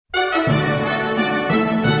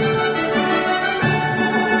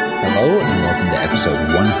Hello, and welcome to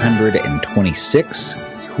episode 126,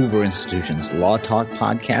 Hoover Institution's Law Talk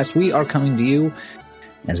podcast. We are coming to you,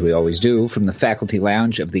 as we always do, from the faculty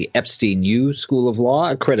lounge of the Epstein U School of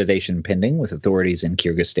Law, accreditation pending with authorities in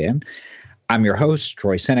Kyrgyzstan. I'm your host,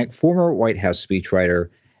 Troy Senik, former White House speechwriter,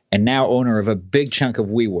 and now owner of a big chunk of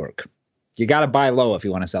WeWork. You got to buy low if you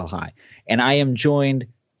want to sell high. And I am joined,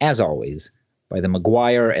 as always, by the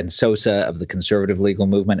McGuire and Sosa of the conservative legal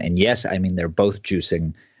movement. And yes, I mean, they're both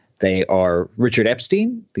juicing. They are Richard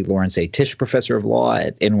Epstein, the Lawrence A. Tisch Professor of Law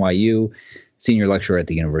at NYU, senior lecturer at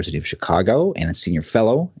the University of Chicago, and a senior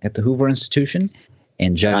fellow at the Hoover Institution,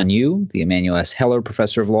 and John Yoo, the Emanuel S. Heller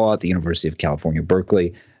Professor of Law at the University of California,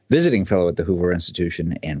 Berkeley, visiting fellow at the Hoover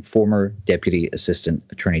Institution, and former Deputy Assistant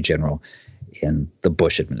Attorney General in the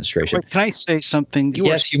Bush administration. Can I say something?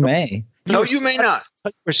 Yes, you may. No, you may not.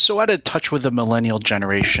 We're so out of touch with the millennial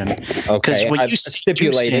generation. Okay, when I've you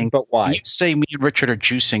stipulated, but why? You say me and Richard are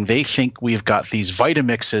juicing, they think we've got these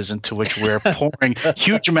Vitamixes into which we're pouring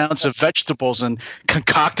huge amounts of vegetables and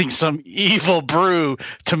concocting some evil brew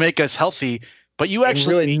to make us healthy. But you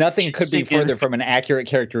actually really nothing could be further from an accurate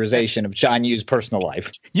characterization of John Yoo's personal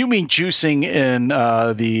life. You mean juicing in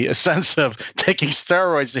the sense of taking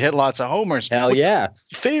steroids to hit lots of homers? Hell yeah.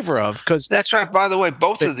 In favor of, because that's right. By the way,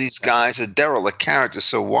 both of these guys are derelict characters.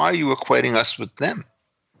 So why are you equating us with them?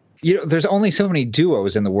 You know, there's only so many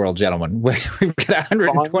duos in the world, gentlemen. We've got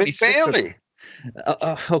 126.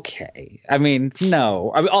 Okay. I mean,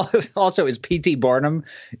 no. I mean, also, is P.T. Barnum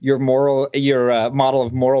your model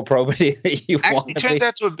of moral probity that you want to be? Actually, turns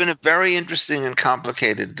out to have been a very interesting and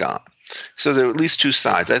complicated guy. So there are at least two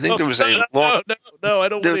sides. I think there was a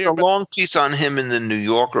long piece on him in the New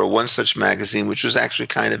Yorker, or one such magazine, which was actually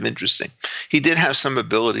kind of interesting. He did have some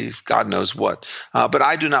ability, God knows what. But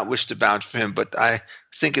I do not wish to vouch for him. But I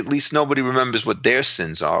think at least nobody remembers what their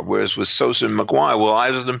sins are. Whereas with Sosa and McGuire, will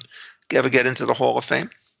either of them ever get into the Hall of Fame?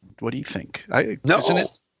 What do you think? No. Isn't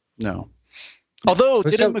it? No. Although,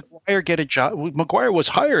 didn't McGuire get a job? McGuire was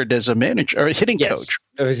hired as a manager or a hitting coach.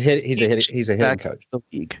 He's a hitting coach. The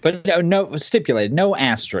league. But no stipulated, no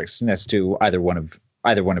asterisks next to either one of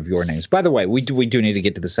your names. By the way, we do need to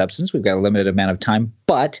get to the substance. We've got a limited amount of time.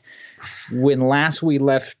 But when last we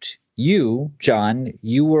left you, John,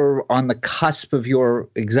 you were on the cusp of your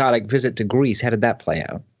exotic visit to Greece. How did that play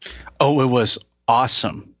out? Oh, it was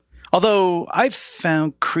awesome. Although I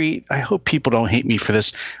found Crete, I hope people don't hate me for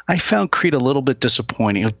this, I found Crete a little bit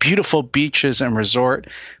disappointing. It was beautiful beaches and resort,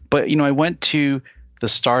 but, I went to the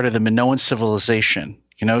start of the Minoan civilization,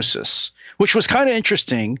 Knossos, which was kind of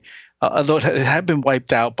interesting. Although it had been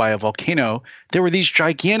wiped out by a volcano, there were these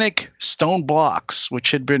gigantic stone blocks which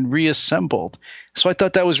had been reassembled. So I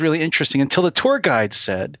thought that was really interesting until the tour guide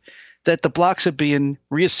said that the blocks had been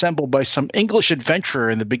reassembled by some English adventurer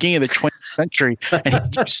in the beginning of the 20th century, and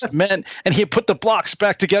he used cement, and he had put the blocks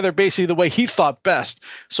back together basically the way he thought best.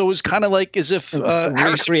 So it was kind of like as if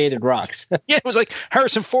recreated rocks. Yeah, it was like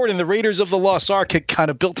Harrison Ford in the Raiders of the Lost Ark had kind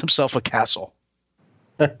of built himself a castle.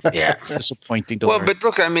 Yeah. Disappointing. Well, but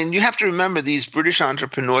look, I mean, you have to remember these British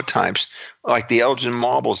entrepreneur types, like the Elgin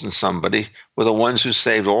Marbles and somebody, were the ones who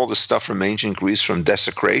saved all the stuff from ancient Greece from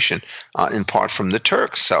desecration, in part from the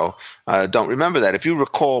Turks. So don't remember that. If you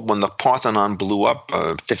recall when the Parthenon blew up,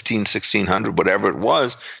 1600, whatever it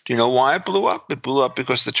was, do you know why it blew up? It blew up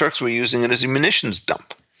because the Turks were using it as a munitions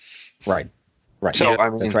dump. Right. Right. So, yeah, I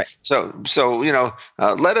mean, right. so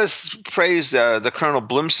let us praise the Colonel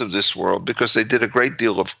Blimps of this world, because they did a great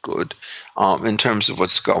deal of good in terms of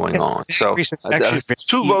what's going on. So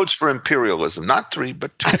 2 votes for imperialism, not 3,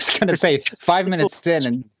 but 2. I was going to say 5 minutes in,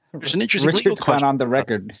 and there's an interesting Richard's gone on the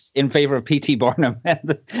record in favor of P.T. Barnum and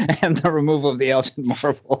the removal of the Elgin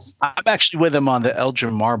Marbles. I'm actually with him on the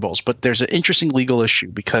Elgin Marbles, but there's an interesting legal issue,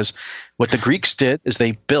 because what the Greeks did is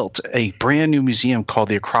they built a brand new museum called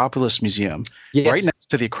the Acropolis Museum, right next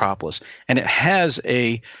to the Acropolis, and it has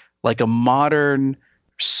a modern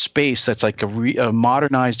space that's like a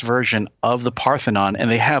modernized version of the Parthenon,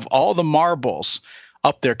 and they have all the marbles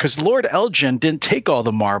up there, because Lord Elgin didn't take all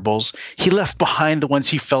the marbles. He left behind the ones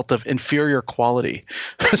he felt of inferior quality.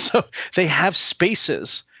 So they have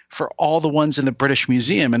spaces for all the ones in the British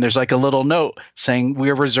Museum. And there's like a little note saying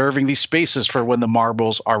we're reserving these spaces for when the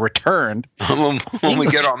marbles are returned. when we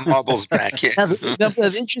get our marbles back. Yeah. Now,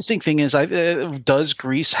 the interesting thing is, does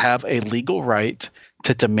Greece have a legal right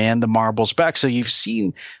to demand the marbles back? So you've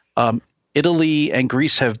seen Italy and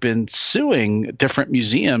Greece have been suing different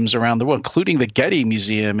museums around the world, including the Getty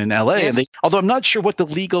Museum in LA. Yes. And although I'm not sure what the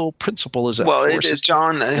legal principle is. Well,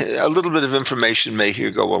 John, a little bit of information may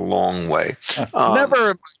here go a long way.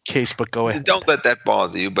 Never a case, but go ahead. Don't let that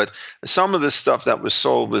bother you. But some of the stuff that was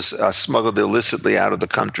sold was smuggled illicitly out of the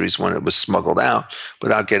countries when it was smuggled out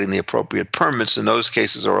without getting the appropriate permits. And those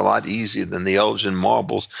cases are a lot easier than the Elgin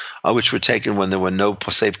marbles, which were taken when there were no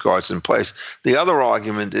safeguards in place. The other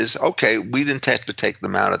argument is, okay, we didn't have to take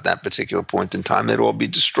them out at that particular point in time. They'd all be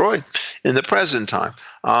destroyed in the present time.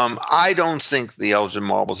 I don't think the Elgin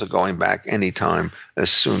marbles are going back anytime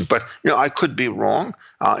soon. But, I could be wrong.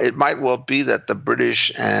 It might well be that the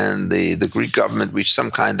British and the Greek government reach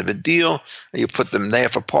some kind of a deal. You put them there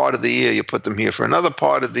for part of the year. You put them here for another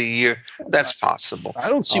part of the year. That's possible. I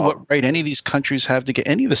don't see what right any of these countries have to get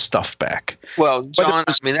any of the stuff back. Well, John,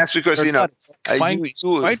 that's because, you're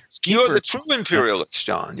the true imperialist,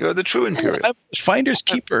 John. You're the true imperialist. Finders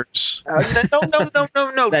keepers. No.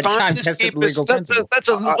 Finders keepers. That's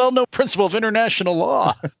a well-known principle of international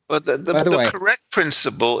law. But the correct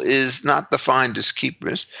principle is not the finders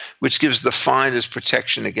keepers, which gives the finders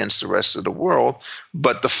protection against the rest of the world,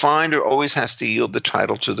 but the finder always has to yield the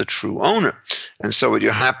title to the true owner. And so what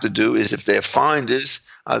you have to do is, if they're finders,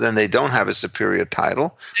 then they don't have a superior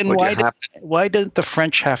title. And why didn't the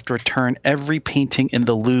French have to return every painting in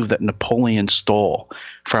the Louvre that Napoleon stole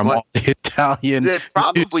from all the Italian? They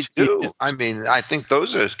probably do. I mean, I think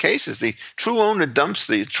those are cases. The true owner trumps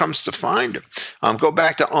the finder. Go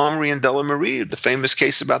back to Henri and Delamerie, the famous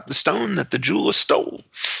case about the stone that the jeweler stole.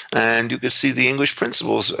 And you can see the English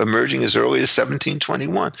principles emerging as early as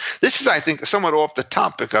 1721. This is, I think, somewhat off the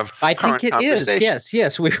topic of current conversation.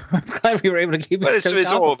 Yes. I'm glad we were able to keep it.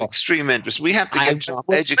 It's all of extreme interest. We have to get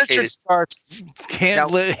educated.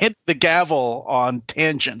 Hit the gavel on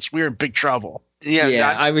tangents. We're in big trouble.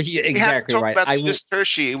 Exactly right. About the Jus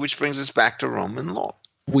tertii, which brings us back to Roman law.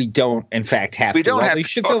 We don't, in fact, have we to. Don't have we to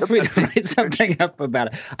should feel free to write something up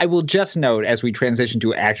about it. I will just note, as we transition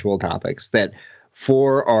to actual topics, that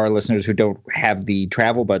for our listeners who don't have the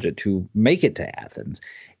travel budget to make it to Athens,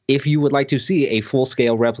 if you would like to see a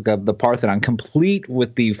full-scale replica of the Parthenon, complete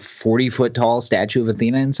with the 40-foot-tall statue of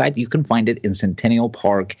Athena inside, you can find it in Centennial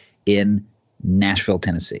Park in Nashville,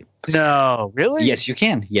 Tennessee. No, really? Yes, you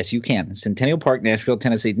can. Centennial Park, Nashville,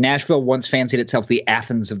 Tennessee. Nashville once fancied itself the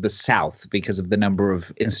Athens of the South because of the number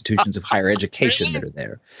of institutions of higher education that are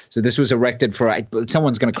there. So this was erected for –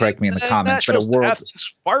 someone's going to correct me in the comments. But a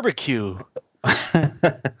Athens barbecue.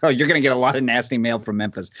 Oh, you're going to get a lot of nasty mail from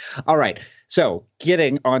Memphis. All right. So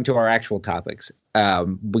getting onto our actual topics,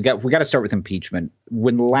 we got to start with impeachment.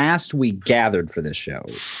 When last we gathered for this show,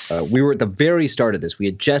 we were at the very start of this. We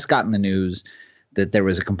had just gotten the news that there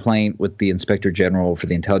was a complaint with the Inspector General for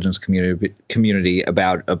the intelligence community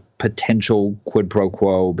about a potential quid pro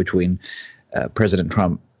quo between President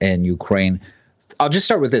Trump and Ukraine. I'll just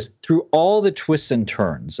start with this. Through all the twists and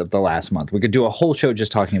turns of the last month, we could do a whole show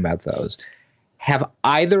just talking about those. Have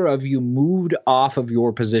either of you moved off of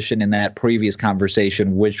your position in that previous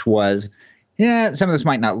conversation, which was, some of this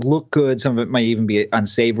might not look good, some of it might even be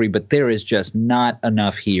unsavory, but there is just not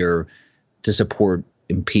enough here to support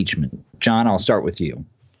impeachment? John, I'll start with you.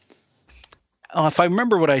 If I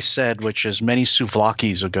remember what I said, which is many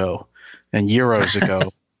souvlaki's ago and euros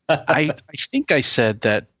ago, I think I said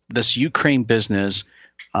that this Ukraine business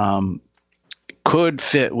could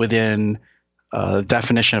fit within the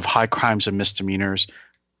definition of high crimes and misdemeanors,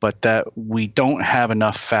 but that we don't have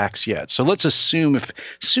enough facts yet. So let's assume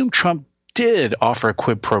Trump did offer a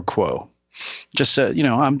quid pro quo, just said,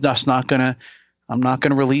 I'm not going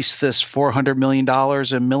to release this $400 million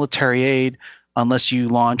in military aid unless you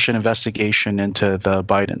launch an investigation into the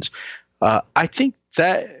Bidens. I think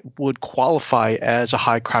that would qualify as a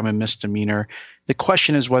high crime and misdemeanor. The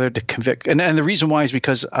question is whether to convict. And the reason why is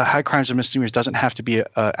because high crimes and misdemeanors doesn't have to be an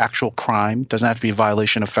actual crime, doesn't have to be a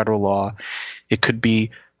violation of federal law. It could be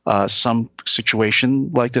some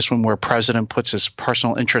situation like this one where a president puts his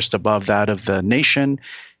personal interest above that of the nation.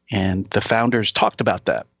 And the founders talked about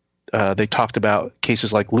that. They talked about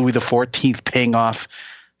cases like Louis XIV paying off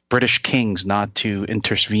British kings not to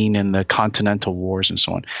intervene in the continental wars and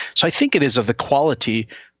so on. So I think it is of the quality,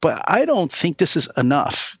 but I don't think this is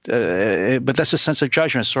enough. But that's a sense of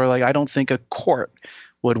judgment. Sort of like I don't think a court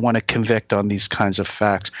would want to convict on these kinds of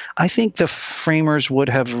facts. I think the framers would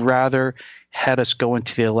have rather had us go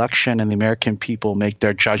into the election and the American people make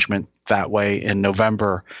their judgment that way in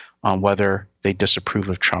November on whether they disapprove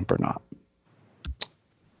of Trump or not.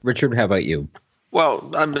 Richard, how about you? Well,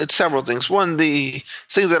 it's several things. One, the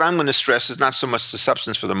thing that I'm going to stress is not so much the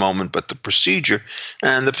substance for the moment, but the procedure.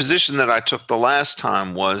 And the position that I took the last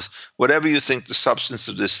time was whatever you think the substance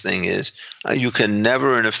of this thing is, you can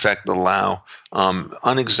never, in effect, allow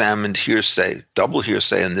unexamined hearsay, double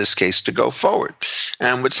hearsay in this case, to go forward.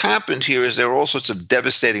 And what's happened here is there are all sorts of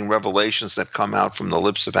devastating revelations that come out from the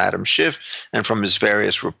lips of Adam Schiff and from his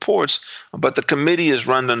various reports. But the committee is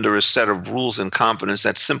run under a set of rules and confidence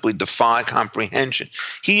that simply defy comprehension.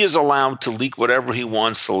 He is allowed to leak whatever he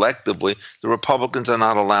wants selectively. The Republicans are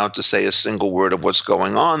not allowed to say a single word of what's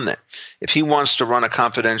going on there. If he wants to run a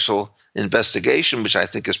confidential investigation, which I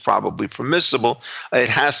think is probably permissible, it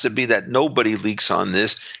has to be that nobody leaks on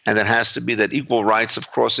this, and it has to be that equal rights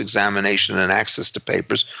of cross-examination and access to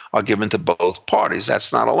papers are given to both parties.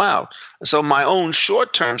 That's not allowed. So my own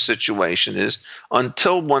short-term situation is,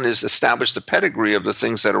 until one has established the pedigree of the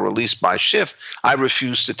things that are released by Schiff, I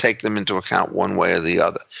refuse to take them into account one way or the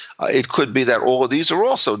other. It could be that all of these are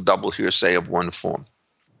also double hearsay of one form.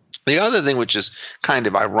 The other thing which is kind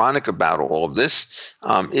of ironic about all of this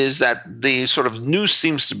is that the sort of noose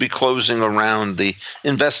seems to be closing around the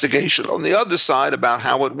investigation on the other side about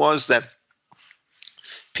how it was that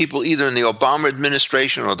people either in the Obama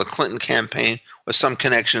administration or the Clinton campaign or some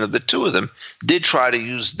connection of the two of them did try to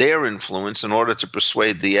use their influence in order to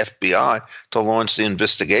persuade the FBI to launch the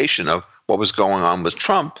investigation of what was going on with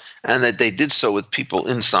Trump, and that they did so with people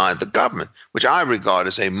inside the government, which I regard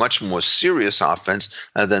as a much more serious offense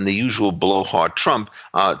than the usual blowhard Trump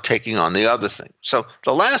taking on the other thing. So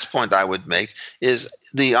the last point I would make is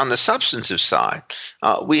on the substantive side,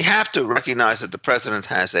 we have to recognize that the president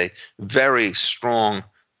has a very strong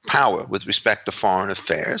power with respect to foreign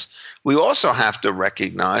affairs. We also have to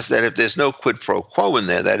recognize that if there's no quid pro quo in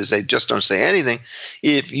there, that is, they just don't say anything,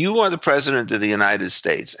 if you are the president of the United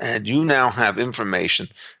States and you now have information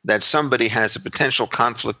that somebody has a potential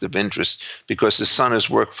conflict of interest because his son has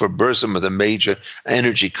worked for Burzum, the major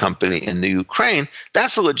energy company in the Ukraine,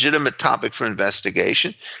 that's a legitimate topic for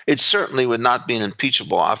investigation. It certainly would not be an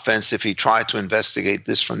impeachable offense if he tried to investigate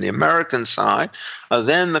this from the American side.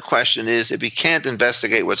 Then the question is, if he can't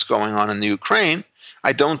investigate what's going on in the Ukraine,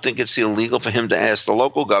 I don't think it's illegal for him to ask the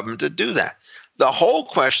local government to do that. The whole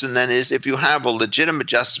question then is, if you have a legitimate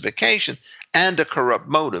justification and a corrupt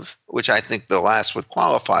motive, which I think the last would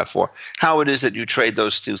qualify for, how it is that you trade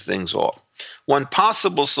those two things off. One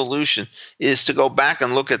possible solution is to go back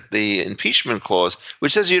and look at the impeachment clause,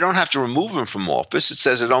 which says you don't have to remove him from office. It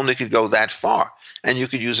says it only could go that far, and you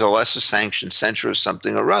could use a lesser sanction, censure or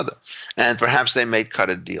something or other, and perhaps they may cut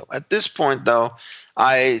a deal. At this point, though,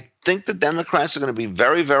 I think the Democrats are going to be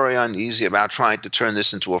very, very uneasy about trying to turn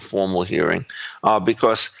this into a formal hearing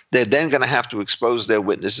because they're then going to have to expose their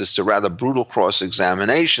witnesses to rather brutal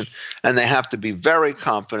cross-examination, and they have to be very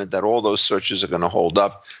confident that all those searches are going to hold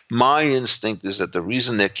up. My instinct is that the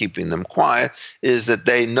reason they're keeping them quiet is that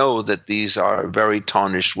they know that these are very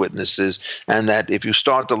tarnished witnesses, and that if you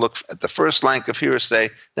start to look at the first rank of hearsay,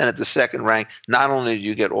 then at the second rank, not only do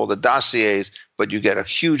you get all the dossiers, but you get a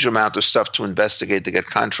huge amount of stuff to investigate to get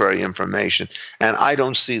contrary information. And I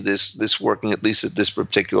don't see this working, at least at this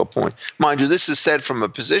particular point. Mind you, this is said from a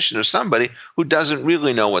position of somebody who doesn't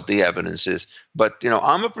really know what the evidence is. But,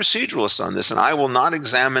 I'm a proceduralist on this, and I will not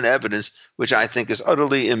examine evidence which I think is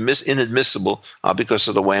utterly inadmissible because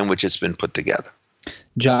of the way in which it's been put together.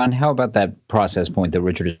 John, how about that process point that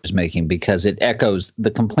Richard is making? Because it echoes the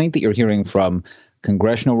complaint that you're hearing from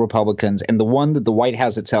congressional Republicans, and the one that the White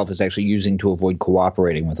House itself is actually using to avoid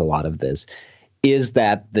cooperating with a lot of this, is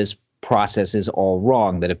that this process is all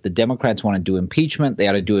wrong, that if the Democrats want to do impeachment, they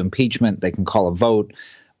ought to do impeachment, they can call a vote,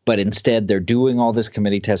 but instead they're doing all this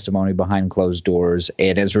committee testimony behind closed doors,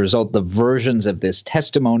 and as a result, the versions of this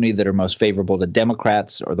testimony that are most favorable to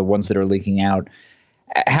Democrats are the ones that are leaking out.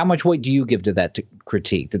 How much weight do you give to that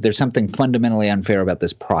critique, that there's something fundamentally unfair about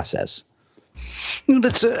this process?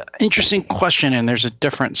 That's an interesting question, and there's a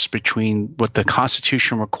difference between what the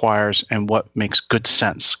Constitution requires and what makes good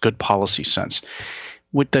sense, good policy sense.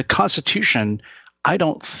 With the Constitution, I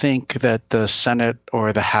don't think that the Senate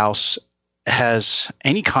or the House has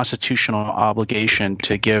any constitutional obligation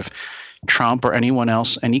to give Trump or anyone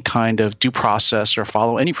else any kind of due process or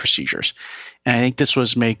follow any procedures. And I think this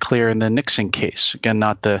was made clear in the Nixon case. Again,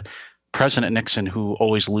 not the President Nixon, who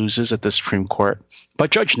always loses at the Supreme Court,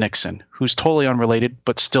 but Judge Nixon, who's totally unrelated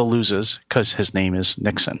but still loses because his name is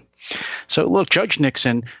Nixon. So look, Judge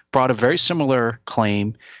Nixon brought a very similar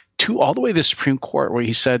claim to all the way to the Supreme Court, where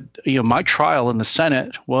he said, my trial in the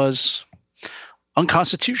Senate was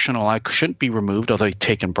unconstitutional. I shouldn't be removed, although I've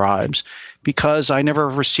taken bribes, because I never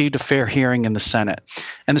received a fair hearing in the Senate.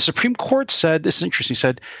 And the Supreme Court said, this is interesting,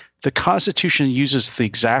 said the Constitution uses the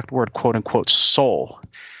exact word, quote unquote, sole,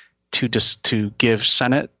 to give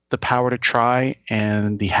Senate the power to try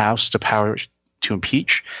and the House the power to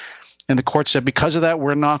impeach. And the court said, because of that,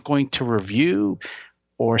 we're not going to review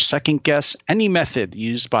or second guess any method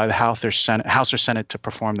used by the House or Senate to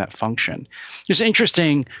perform that function. There's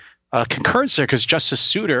interesting concurrence there because Justice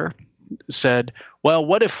Souter said, well,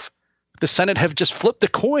 what if the Senate have just flipped a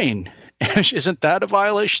coin? Isn't that a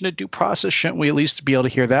violation of due process? Shouldn't we at least be able to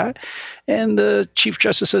hear that? And the Chief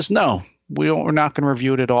Justice says, no, we're not going to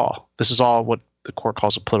review it at all. This is all what the court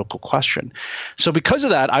calls a political question. So because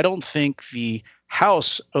of that, I don't think the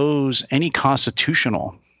House owes any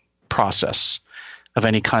constitutional process of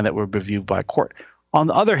any kind that would be reviewed by a court. On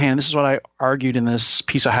the other hand, this is what I argued in this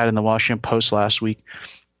piece I had in the Washington Post last week.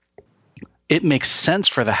 It makes sense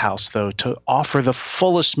for the House, though, to offer the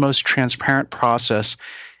fullest, most transparent process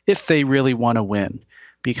if they really want to win.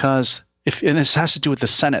 Because and this has to do with the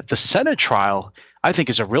Senate trial, I think,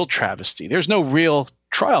 is a real travesty. There's no real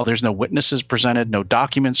trial. There's no witnesses presented. No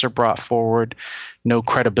documents are brought forward. No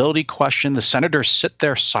credibility question. The senators sit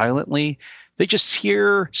there silently. They just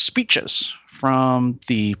hear speeches from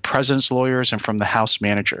the president's lawyers and from the House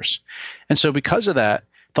managers. And so because of that,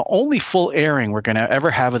 the only full airing we're going to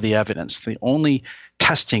ever have of the evidence, the only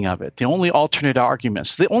testing of it, the only alternate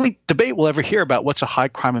arguments, the only debate we'll ever hear about what's a high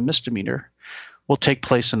crime and misdemeanor will take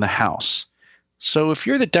place in the House. So if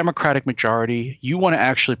you're the Democratic majority, you want to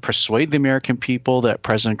actually persuade the American people that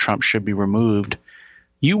President Trump should be removed,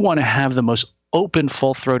 you want to have the most open,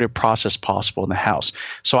 full-throated process possible in the House.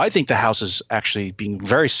 So I think the House is actually being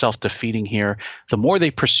very self-defeating here. The more they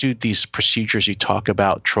pursue these procedures you talk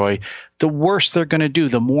about, Troy, the worse they're going to do,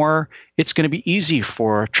 the more it's going to be easy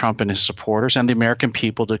for Trump and his supporters and the American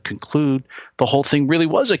people to conclude the whole thing really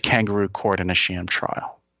was a kangaroo court and a sham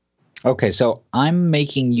trial. Okay, so I'm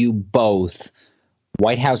making you both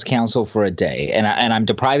White House counsel for a day, and I'm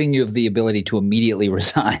depriving you of the ability to immediately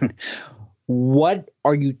resign. What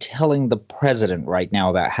are you telling the president right now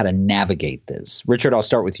about how to navigate this? Richard, I'll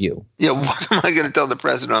start with you. Yeah, what am I going to tell the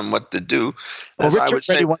president on what to do? Well, Richard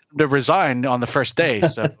said he wanted him to resign on the first day.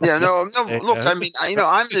 So. Yeah, no. Look, I mean,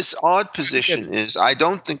 I'm this odd position is I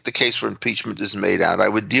don't think the case for impeachment is made out. I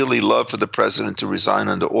would dearly love for the president to resign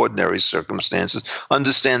under ordinary circumstances.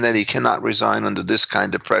 Understand that he cannot resign under this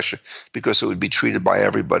kind of pressure because it would be treated by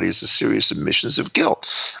everybody as a serious admissions of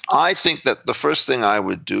guilt. I think that the first thing I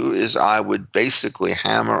would do is I would basically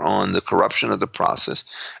hammer on the corruption of the process.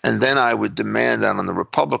 And then I would demand that on the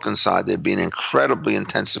Republican side, there'd be an incredibly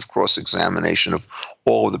intensive cross-examination of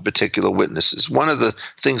all of the particular witnesses. One of the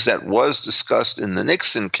things that was discussed in the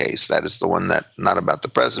Nixon case, that is the one that not about the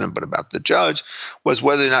president, but about the judge, was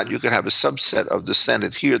whether or not you could have a subset of the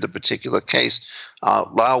Senate hear the particular case,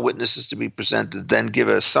 allow witnesses to be presented, then give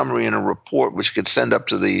a summary and a report, which could send up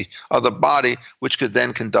to the other body, which could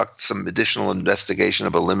then conduct some additional investigation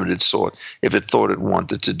of a limited sort if it thought it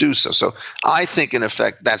wanted to do so. So I think, in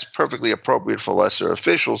effect, that's perfectly appropriate for lesser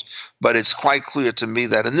officials, but it's quite clear to me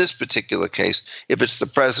that in this particular case, if it's the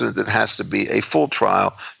president, it has to be a full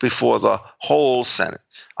trial before the whole Senate.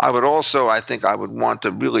 I think I would want to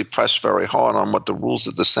really press very hard on what the rules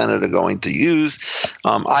of the Senate are going to use.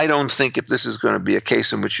 I don't think if this is going to be a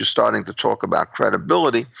case in which you're starting to talk about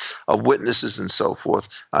credibility of witnesses and so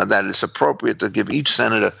forth, that it's appropriate to give each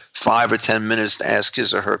senator 5 or 10 minutes to ask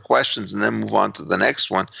his or her questions and then move on to the next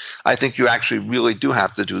one. I think you actually really do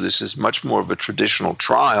have to do this as much more of a traditional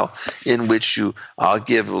trial in which you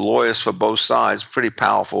give lawyers for both sides pretty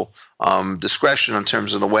powerful discretion in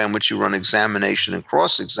terms of the way in which you run examination and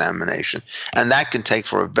cross-examination, and that can take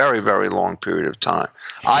for a very, very long period of time.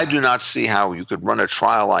 I do not see how you could run a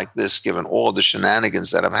trial like this, given all the shenanigans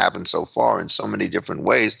that have happened so far in so many different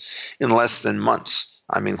ways, in less than months.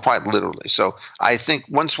 I mean, quite literally. So I think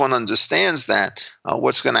once one understands that,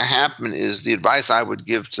 what's going to happen is the advice I would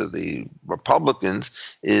give to the Republicans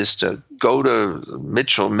is to go to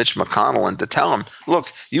Mitch McConnell, and to tell him,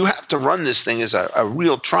 look, you have to run this thing as a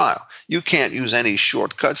real trial. You can't use any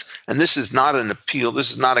shortcuts. And this is not an appeal.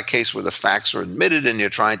 This is not a case where the facts are admitted and you're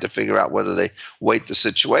trying to figure out whether they weight the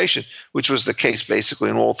situation, which was the case basically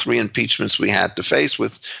in all three impeachments we had to face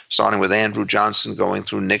with, starting with Andrew Johnson, going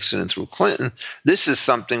through Nixon and through Clinton. This is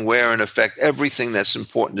something where, in effect, everything that's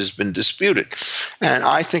important has been disputed. And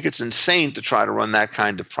I think it's insane to try to run that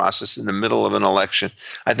kind of process in the middle of an election.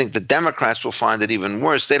 I think the Democrats will find it even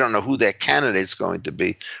worse. They don't know who their candidate's going to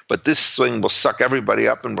be, but this thing will suck everybody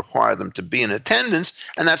up and require them to be in attendance.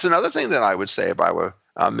 And that's another thing that I would say if I were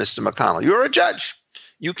Mr. McConnell. You're a judge.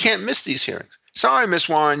 You can't miss these hearings. Sorry, Miss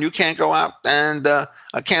Warren, you can't go out and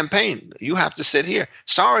campaign. You have to sit here.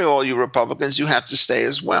 Sorry, all you Republicans, you have to stay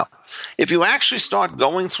as well. If you actually start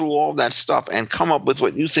going through all that stuff and come up with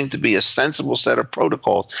what you think to be a sensible set of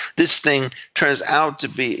protocols, this thing turns out to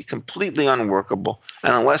be completely unworkable,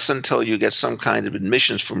 and unless until you get some kind of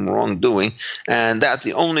admissions from wrongdoing. And that's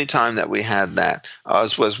the only time that we had that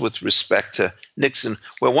was with respect to Nixon,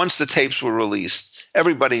 where once the tapes were released,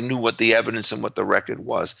 everybody knew what the evidence and what the record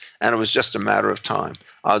was, and it was just a matter of time.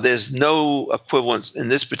 There's no equivalence in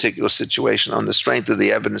this particular situation on the strength of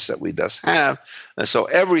the evidence that we thus have. And so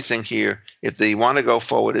everything here, if they want to go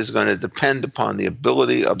forward, is going to depend upon the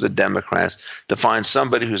ability of the Democrats to find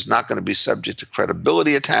somebody who's not going to be subject to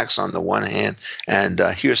credibility attacks on the one hand and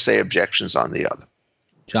hearsay objections on the other.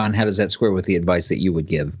 John, how does that square with the advice that you would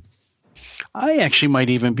give? I actually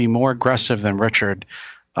might even be more aggressive than Richard.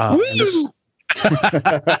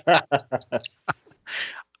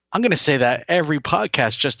 I'm going to say that every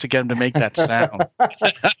podcast just to get him to make that sound.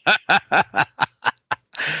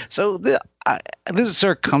 So this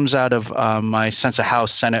sort of comes out of my sense of how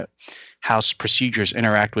House procedures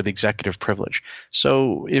interact with executive privilege.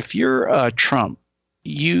 So if you're Trump,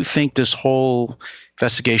 you think this whole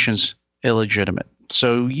investigation's illegitimate.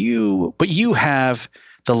 But you have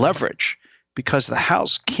the leverage because the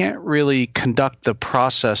House can't really conduct the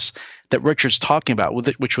process that Richard's talking about,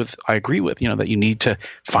 which I agree with, that you need to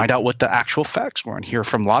find out what the actual facts were and hear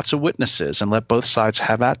from lots of witnesses and let both sides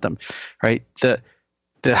have at them, right?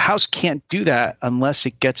 The House can't do that unless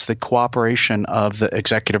it gets the cooperation of the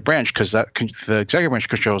executive branch, because the executive branch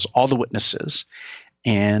controls all the witnesses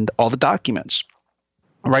and all the documents.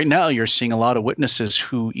 Right now, you're seeing a lot of witnesses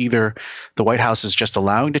who either the White House is just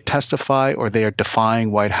allowing to testify or they are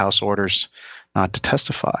defying White House orders not to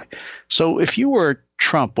testify. So if you were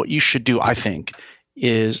Trump, what you should do, I think,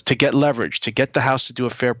 is to get leverage, to get the House to do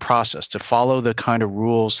a fair process, to follow the kind of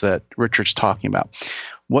rules that Richard's talking about.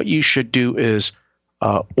 What you should do is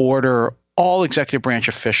order all executive branch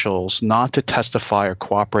officials not to testify or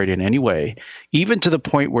cooperate in any way, even to the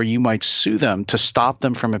point where you might sue them to stop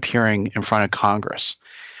them from appearing in front of Congress.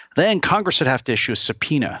 Then Congress would have to issue a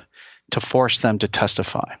subpoena to force them to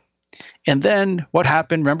testify. And then what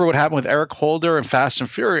happened? Remember what happened with Eric Holder and Fast and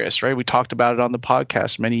Furious, right? We talked about it on the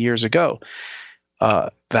podcast many years ago.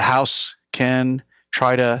 The House can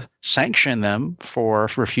try to sanction them for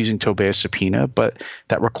refusing to obey a subpoena, but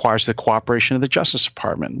that requires the cooperation of the Justice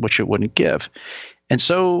Department, which it wouldn't give. And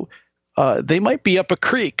so they might be up a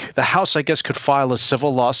creek. The House, I guess, could file a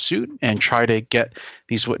civil lawsuit and try to get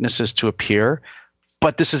these witnesses to appear.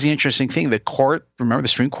 But this is the interesting thing. The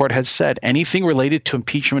Supreme Court had said anything related to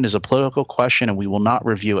impeachment is a political question and we will not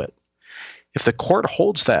review it. If the court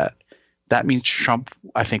holds that, that means Trump,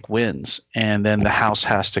 I think, wins. And then the House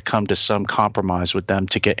has to come to some compromise with them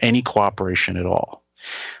to get any cooperation at all.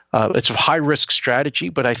 It's a high-risk strategy,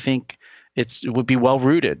 but I think it would be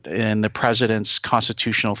well-rooted in the president's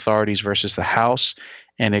constitutional authorities versus the House.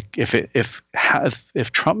 And if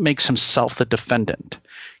Trump makes himself the defendant,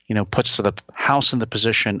 puts the House in the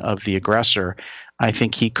position of the aggressor, I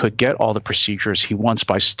think he could get all the procedures he wants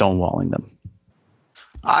by stonewalling them.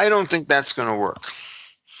 I don't think that's going to work.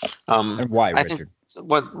 And why, Richard?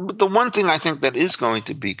 The one thing I think that is going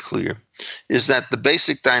to be clear is that the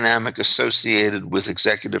basic dynamic associated with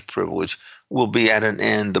executive privilege will be at an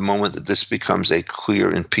end the moment that this becomes a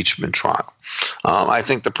clear impeachment trial. I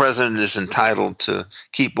think the president is entitled to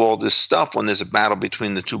keep all this stuff when there's a battle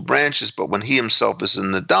between the two branches, but when he himself is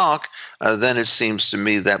in the dock, then it seems to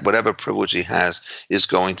me that whatever privilege he has is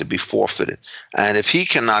going to be forfeited. And if he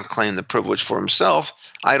cannot claim the privilege for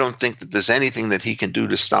himself, I don't think that there's anything that he can do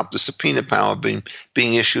to stop the subpoena power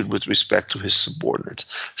being issued with respect to his subordinates.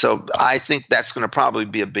 So I think that's going to probably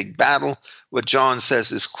be a big battle. What John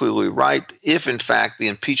says is clearly right. If, in fact, the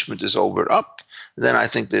impeachment is over up, then I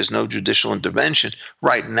think there's no judicial intervention.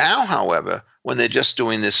 Right now, however, when they're just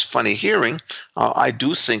doing this funny hearing, I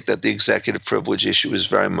do think that the executive privilege issue is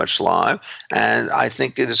very much live. And I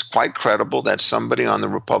think it is quite credible that somebody on the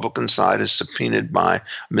Republican side is subpoenaed by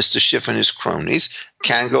Mr. Schiff and his cronies,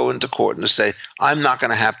 can go into court and say, I'm not going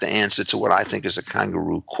to have to answer to what I think is a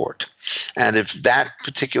kangaroo court. And if that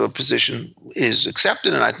particular position is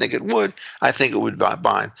accepted, and I think it would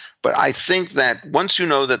bind. But I think that once you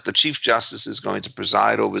know that the Chief Justice is going to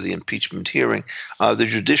preside over the impeachment hearing, the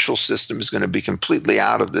judicial system is going to be completely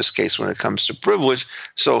out of this case when it comes to privilege.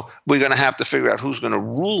 So we're going to have to figure out who's going to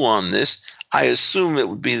rule on this. I assume it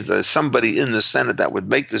would be somebody in the Senate that would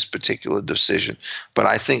make this particular decision. But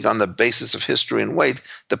I think on the basis of history and weight,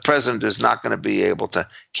 the president is not going to be able to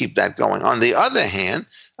keep that going. On the other hand,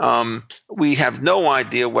 We have no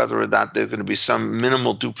idea whether or not there are going to be some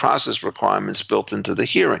minimal due process requirements built into the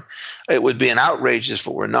hearing. It would be an outrage if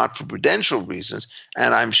it were not for prudential reasons,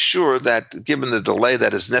 and I'm sure that given the delay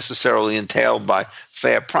that is necessarily entailed by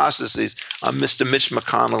fair processes, Mr. Mitch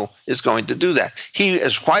McConnell is going to do that. He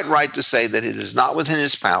is quite right to say that it is not within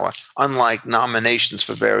his power, unlike nominations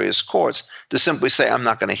for various courts, to simply say, I'm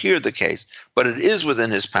not going to hear the case, but it is within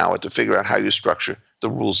his power to figure out how you structure the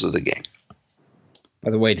rules of the game. By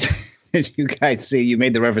the way, did you guys see, you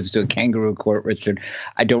made the reference to a kangaroo court, Richard.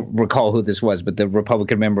 I don't recall who this was, but the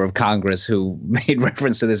Republican member of Congress who made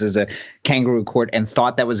reference to this as a kangaroo court and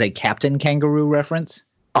thought that was a Captain Kangaroo reference.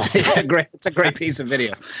 Oh. It's a great piece of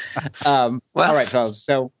video. Well, all right, fellas.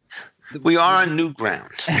 So we are on new ground.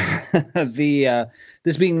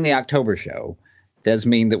 This being the October show does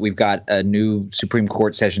mean that we've got a new Supreme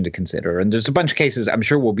Court session to consider. And there's a bunch of cases I'm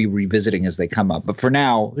sure we'll be revisiting as they come up. But for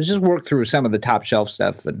now, let's just work through some of the top shelf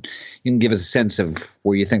stuff, and you can give us a sense of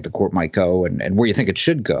where you think the court might go and where you think it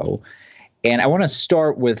should go. And I want to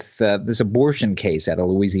start with this abortion case out of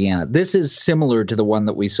Louisiana. This is similar to the one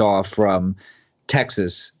that we saw from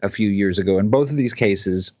Texas a few years ago. In both of these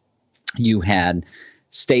cases, you had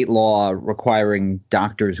state law requiring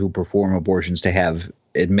doctors who perform abortions to have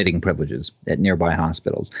admitting privileges at nearby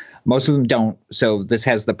hospitals. Most of them don't. So this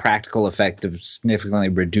has the practical effect of significantly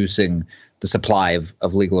reducing the supply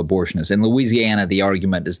of legal abortionists. In Louisiana, the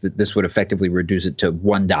argument is that this would effectively reduce it to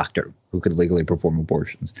one doctor who could legally perform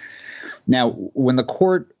abortions. Now, when the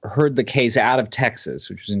court heard the case out of Texas,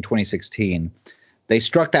 which was in 2016, they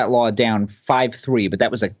struck that law down 5-3, but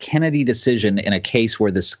that was a Kennedy decision in a case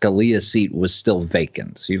where the Scalia seat was still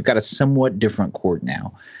vacant. So you've got a somewhat different court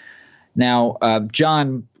now. Now,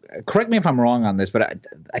 John, correct me if I'm wrong on this, but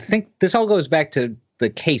I think this all goes back to the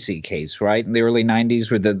Casey case, right? In the early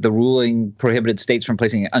 90s, where the ruling prohibited states from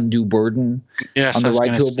placing an undue burden on the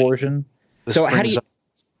right to abortion. So how do you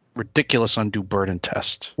ridiculous undue burden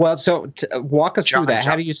test? Well, so walk us through that.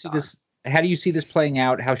 How do you see this? How do you see this playing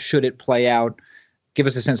out? How should it play out? Give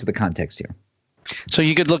us a sense of the context here. So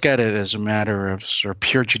you could look at it as a matter of sort of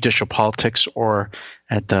pure judicial politics, or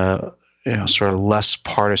at the sort of less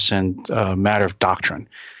partisan matter of doctrine.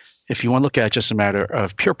 If you want to look at it just a matter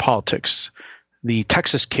of pure politics, the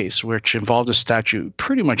Texas case, which involved a statute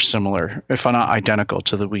pretty much similar, if not identical,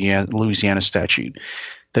 to the Louisiana statute,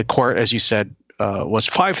 the court, as you said, was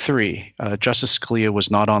 5-3. Justice Scalia was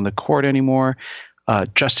not on the court anymore.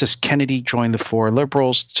 Justice Kennedy joined the four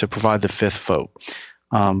liberals to provide the fifth vote.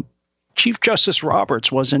 Chief Justice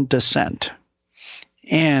Roberts was in dissent.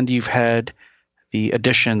 And you've had the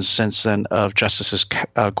additions since then of Justices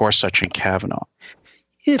Gorsuch and Kavanaugh.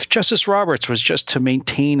 If Justice Roberts was just to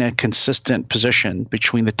maintain a consistent position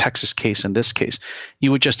between the Texas case and this case,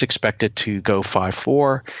 you would just expect it to go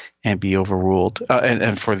 5-4 and be overruled,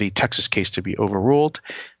 and for the Texas case to be overruled.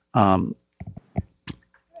 And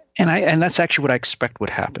that's actually what I expect would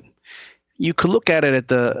happen. You could look at it at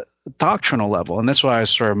the doctrinal level, and that's why I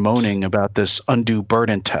was sort of moaning about this undue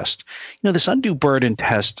burden test. This undue burden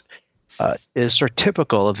test is sort of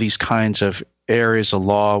typical of these kinds of areas of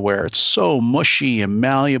law where it's so mushy and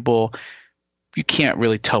malleable. You can't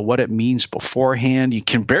really tell what it means beforehand. You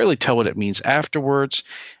can barely tell what it means afterwards.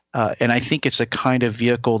 And I think it's a kind of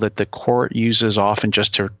vehicle that the court uses often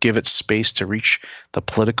just to give it space to reach the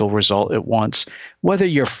political result it wants. Whether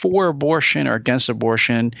you're for abortion or against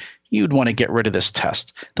abortion, you'd want to get rid of this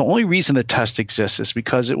test. The only reason the test exists is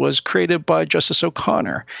because it was created by Justice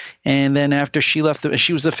O'Connor. And then after she left,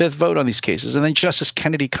 she was the fifth vote on these cases. And then Justice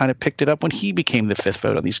Kennedy kind of picked it up when he became the fifth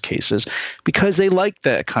vote on these cases because they liked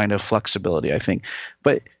that kind of flexibility, I think.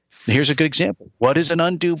 But here's a good example. What is an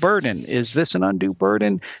undue burden? Is this an undue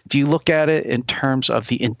burden? Do you look at it in terms of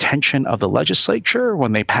the intention of the legislature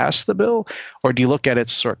when they pass the bill? Or do you look at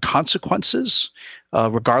its sort of consequences,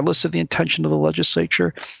 regardless of the intention of the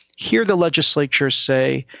legislature? Here the legislature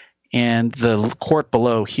say, and the court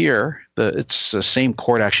below here, it's the same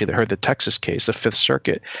court actually that heard the Texas case, the Fifth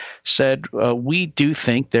Circuit, said, we do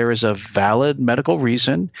think there is a valid medical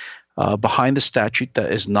reason behind the statute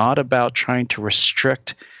that is not about trying to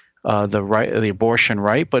restrict the abortion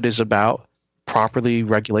right, but is about properly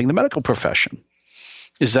regulating the medical profession.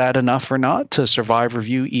 Is that enough or not to survive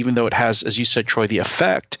review, even though it has, as you said, Troy, the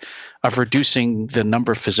effect of reducing the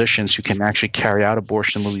number of physicians who can actually carry out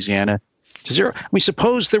abortion in Louisiana to zero? I mean,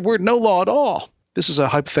 suppose there were no law at all. This is a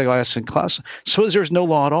hypothetical I asked in class. Suppose there's no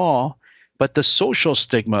law at all, but the social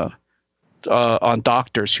stigma on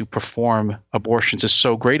doctors who perform abortions is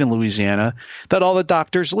so great in Louisiana that all the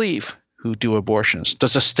doctors leave who do abortions.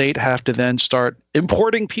 Does the state have to then start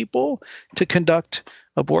importing people to conduct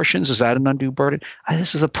abortions? Is that an undue burden?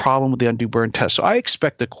 This is the problem with the undue burden test. So I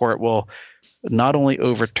expect the court will not only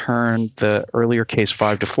overturn the earlier case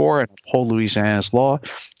 5-4 and uphold Louisiana's law,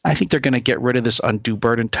 I think they're going to get rid of this undue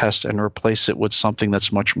burden test and replace it with something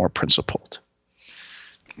that's much more principled.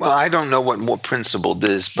 Well, I don't know what more principled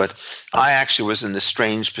is, but I actually was in the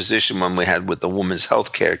strange position when we had with the women's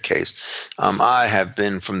health care case. I have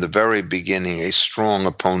been from the very beginning a strong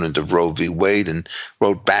opponent of Roe v. Wade and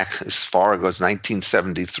wrote back as far ago as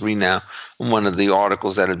 1973 now, one of the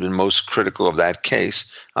articles that had been most critical of that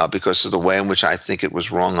case because of the way in which I think it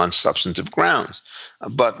was wrong on substantive grounds.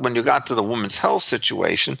 But when you got to the women's health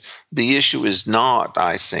situation, the issue is not,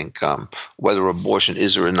 I think, whether abortion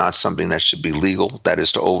is or not something that should be legal, that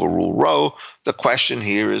is to overrule Roe. The question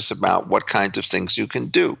here is about what kinds of things you can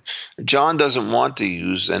do. John doesn't want to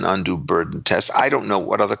use an undue burden test. I don't know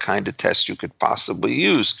what other kind of test you could possibly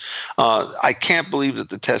use. I can't believe that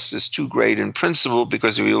the test is too great in principle,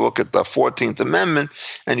 because if you look at the 14th Amendment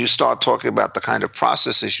and you start talking about the kind of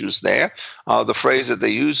process issues there, the phrase that they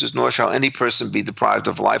use is, nor shall any person be deprived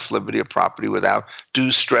of life, liberty, or property without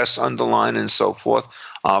due stress, underline, and so forth,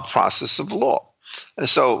 process of law.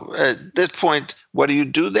 So at this point, what do you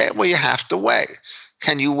do there? Well, you have to weigh.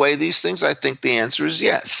 Can you weigh these things? I think the answer is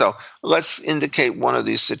yes. So let's indicate one of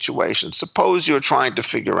these situations. Suppose you're trying to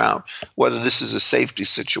figure out whether this is a safety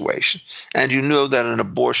situation, and you know that an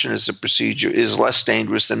abortion as a procedure is less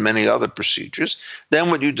dangerous than many other procedures. Then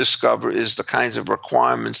what you discover is the kinds of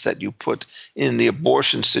requirements that you put in the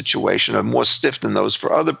abortion situation are more stiff than those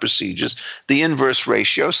for other procedures. The inverse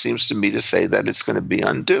ratio seems to me to say that it's going to be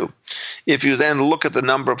undue. If you then look at the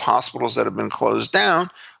number of hospitals that have been closed down,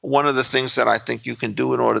 one of the things that I think you can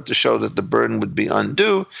do in order to show that the burden would be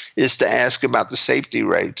undue is to ask about the safety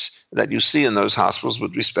rates that you see in those hospitals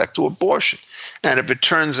with respect to abortion. And if it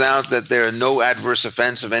turns out that there are no adverse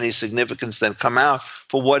events of any significance that come out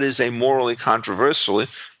for what is a morally controversial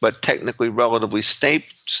but technically relatively state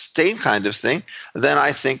kind of thing, then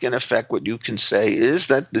I think in effect what you can say is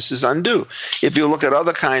that this is undue. If you look at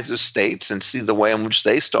other kinds of states and see the way in which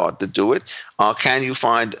they start to do it, can you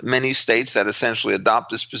find many states that essentially adopt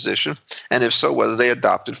this position? And if so, whether they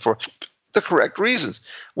adopt it for the correct reasons.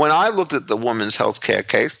 When I looked at the women's health care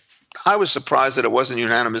case, I was surprised that it wasn't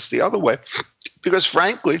unanimous the other way, because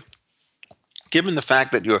frankly, given the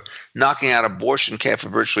fact that you're knocking out abortion care for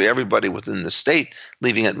virtually everybody within the state,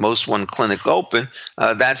 leaving at most one clinic open,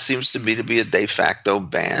 that seems to me to be a de facto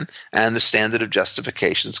ban, and the standard of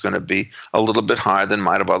justification is going to be a little bit higher than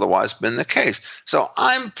might have otherwise been the case. So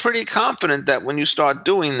I'm pretty confident that when you start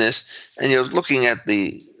doing this and you're looking at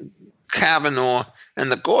the Kavanaugh and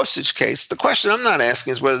the Gorsuch case, the question I'm not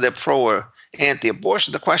asking is whether they're pro or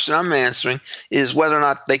anti-abortion. The question I'm answering is whether or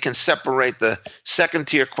not they can separate the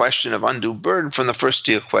second-tier question of undue burden from the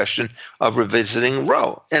first-tier question of revisiting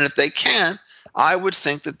Roe. And if they can, I would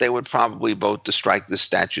think that they would probably vote to strike this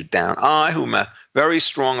statute down. I, who am a very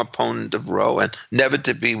strong opponent of Roe and never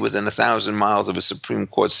to be within 1,000 miles of a Supreme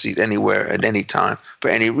Court seat anywhere at any time for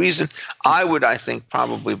any reason, I would, I think,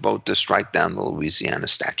 probably vote to strike down the Louisiana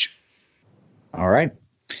statute. All right.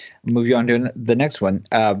 Move you on to the next one.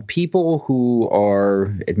 People who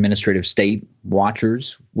are administrative state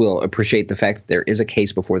watchers will appreciate the fact that there is a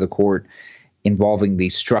case before the court involving the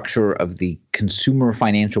structure of the Consumer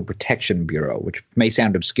Financial Protection Bureau, which may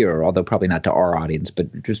sound obscure, although probably not to our audience,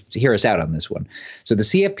 but just hear us out on this one. So the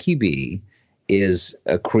CFPB is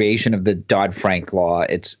a creation of the Dodd-Frank law.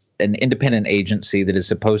 It's an independent agency that is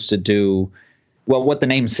supposed to do, well, what the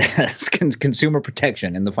name says, consumer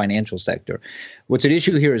protection in the financial sector. What's at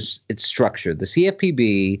issue here is its structure. The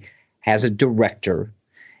CFPB has a director,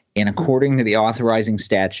 and according to the authorizing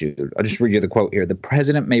statute, I'll just read you the quote here. The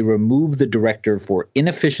president may remove the director for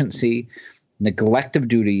inefficiency, neglect of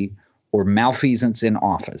duty, or malfeasance in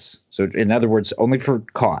office. So in other words, only for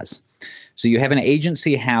cause. So you have an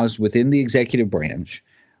agency housed within the executive branch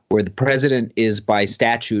where the president is by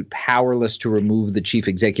statute powerless to remove the chief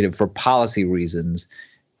executive for policy reasons,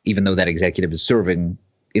 even though that executive is serving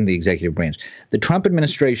in the executive branch. The Trump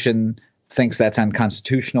administration thinks that's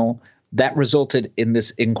unconstitutional. That resulted in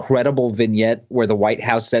this incredible vignette where the White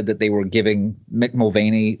House said that they were giving Mick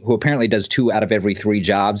Mulvaney, who apparently does 2 out of every 3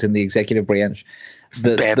 jobs in the executive branch,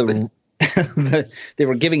 they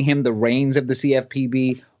were giving him the reins of the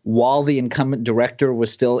CFPB while the incumbent director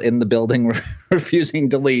was still in the building refusing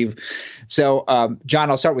to leave. So, John,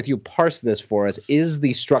 I'll start with you. Parse this for us. Is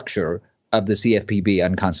the structure of the CFPB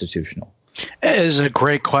unconstitutional? It is a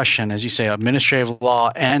great question. As you say, administrative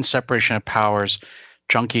law and separation of powers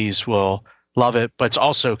junkies will love it, but it's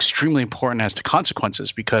also extremely important as to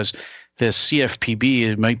consequences, because this CFPB,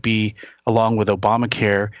 it might be, along with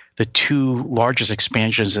Obamacare, the two largest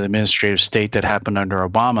expansions of the administrative state that happened under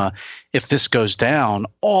Obama. If this goes down,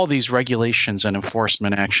 all these regulations and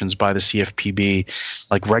enforcement actions by the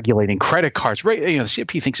CFPB, like regulating credit cards, the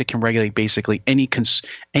CFPB thinks it can regulate basically any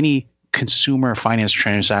consumer finance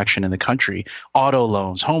transaction in the country, auto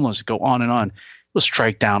loans, home loans, go on and on. It will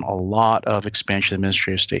strike down a lot of expansion of the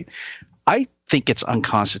administrative state. I think it's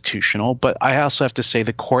unconstitutional, but I also have to say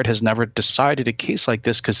the court has never decided a case like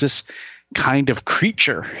this, because this kind of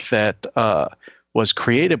creature that was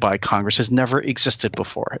created by Congress has never existed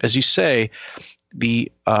before. As you say,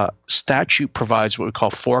 the statute provides what we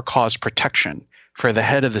call for-cause protection for the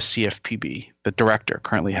head of the CFPB, the director,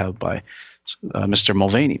 currently held by Mr.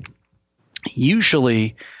 Mulvaney.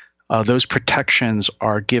 Usually, those protections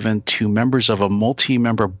are given to members of a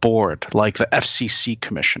multi-member board, like the FCC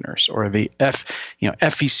commissioners or the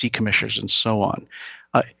FEC commissioners, and so on.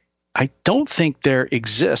 I don't think there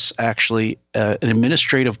exists actually an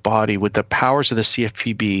administrative body with the powers of the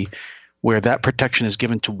CFPB where that protection is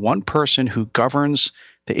given to one person who governs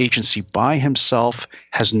the agency by himself,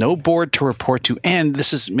 has no board to report to, and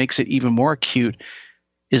makes it even more acute,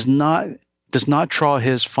 does not draw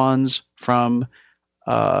his funds from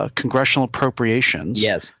congressional appropriations.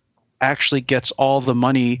 Yes, actually gets all the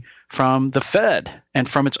money from the Fed and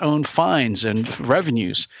from its own fines and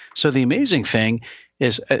revenues. So the amazing thing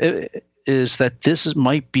is that this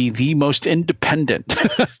might be the most independent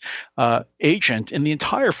agent in the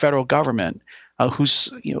entire federal government,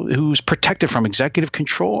 who's protected from executive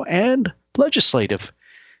control and legislative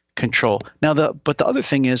control. Now, but the other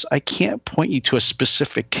thing is, I can't point you to a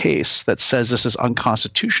specific case that says this is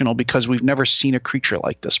unconstitutional, because we've never seen a creature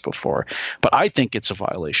like this before. But I think it's a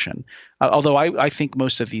violation. Although I think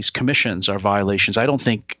most of these commissions are violations. I don't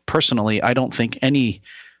think any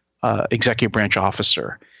executive branch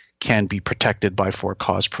officer can be protected by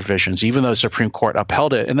for-cause provisions, even though the Supreme Court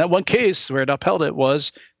upheld it. And that one case where it upheld it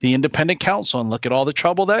was the independent counsel, and look at all the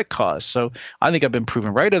trouble that caused. So I think I've been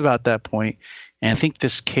proven right about that point. And I think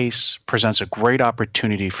this case presents a great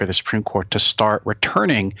opportunity for the Supreme Court to start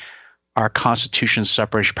returning our Constitution's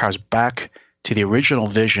separation of powers back to the original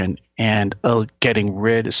vision and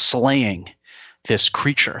slaying this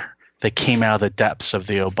creature that came out of the depths of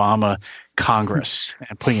the Obama Congress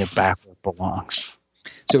and putting it back where it belongs.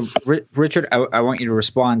 So, Richard, I want you to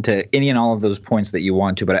respond to any and all of those points that you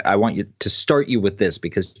want to, but I want you to start you with this,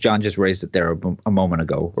 because John just raised it there a moment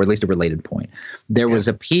ago, or at least a related point. There was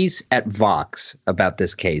a piece at Vox about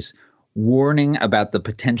this case warning about the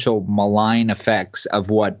potential malign effects of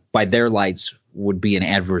what, by their lights, would be an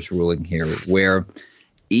adverse ruling here, where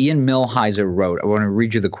Ian Millhiser wrote, I want to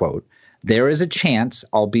read you the quote, "There is a chance,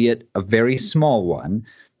 albeit a very small one,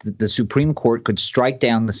 that the Supreme Court could strike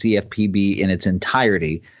down the CFPB in its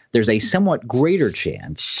entirety. There's a somewhat greater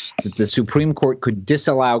chance that the Supreme Court could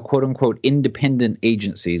disallow quote-unquote independent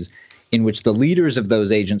agencies in which the leaders of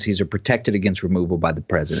those agencies are protected against removal by the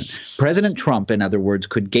president. President Trump, in other words,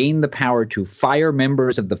 could gain the power to fire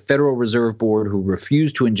members of the Federal Reserve Board who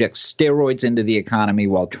refuse to inject steroids into the economy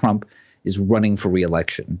while Trump is running for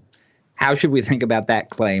re-election." How should we think about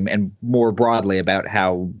that claim, and more broadly about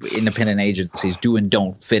how independent agencies do and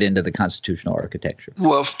don't fit into the constitutional architecture?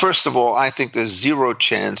 Well, first of all, I think there's zero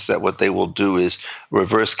chance that what they will do is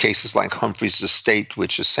reverse cases like Humphrey's estate,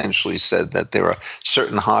 which essentially said that there are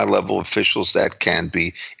certain high-level officials that can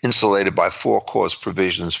be insulated by for-cause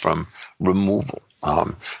provisions from removal.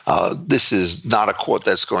 This is not a court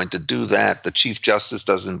that's going to do that. The Chief Justice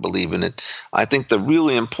doesn't believe in it. I think the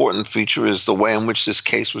really important feature is the way in which this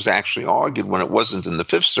case was actually argued when it wasn't in the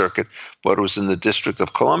Fifth Circuit, but it was in the District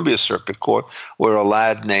of Columbia Circuit Court, where a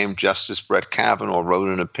lad named Justice Brett Kavanaugh wrote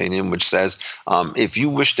an opinion which says, if you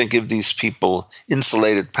wish to give these people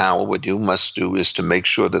insulated power, what you must do is to make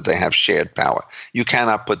sure that they have shared power. You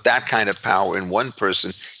cannot put that kind of power in one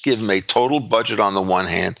person, give them a total budget on the one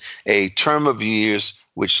hand, a term of years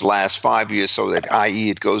which lasts 5 years, so that, i.e.,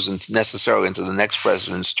 it goes necessarily into the next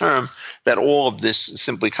president's term, that all of this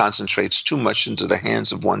simply concentrates too much into the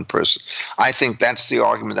hands of one person. I think that's the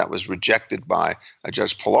argument that was rejected by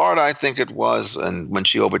Judge Pillard, I think it was, and when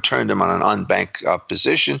she overturned him on an unbanked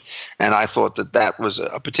position. And I thought that that was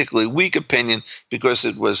a particularly weak opinion, because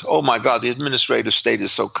it was, oh my God, the administrative state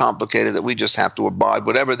is so complicated that we just have to abide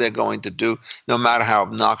whatever they're going to do, no matter how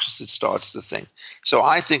obnoxious it starts to think. So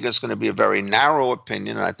I think it's going to be a very narrow opinion,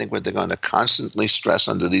 and I think what they're going to constantly stress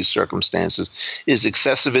under these circumstances is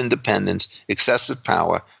excessive independence, excessive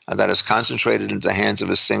power, and that is concentrated into the hands of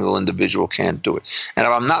a single individual can't do it. And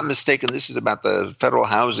if I'm not mistaken, this is about the federal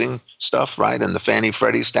housing stuff, right, and the Fannie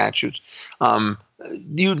Freddie statutes.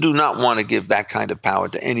 You do not want to give that kind of power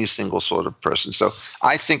to any single sort of person. So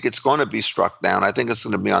I think it's going to be struck down. I think it's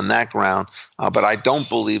going to be on that ground. But I don't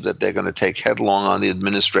believe that they're going to take headlong on the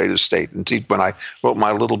administrative state. Indeed, when I wrote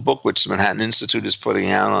my little book, which the Manhattan Institute is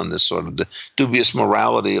putting out on this sort of the dubious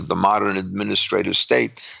morality of the modern administrative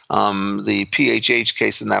state, the PHH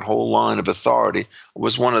case and that whole line of authority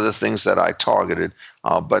was one of the things that I targeted.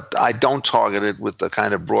 But I don't target it with the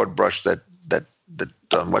kind of broad brush that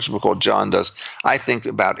John does. I think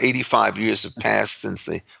about 85 years have passed since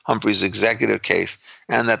the Humphreys executive case,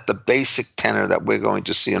 and that the basic tenor that we're going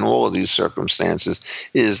to see in all of these circumstances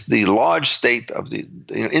is the large state of the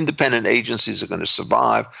independent agencies are going to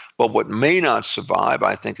survive, but what may not survive,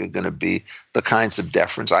 I think, are going to be the kinds of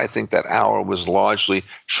deference. I think that hour was largely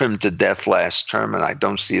trimmed to death last term, and I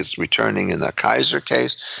don't see it returning in the Kaiser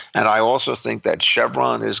case. And I also think that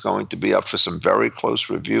Chevron is going to be up for some very close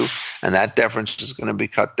review, and that deference is going to be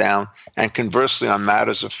cut down. And conversely, on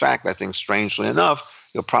matters of fact, I think, strangely enough,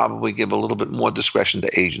 you'll probably give a little bit more discretion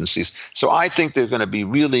to agencies. So I think there's going to be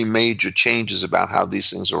really major changes about how these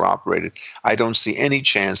things are operated. I don't see any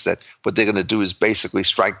chance that what they're going to do is basically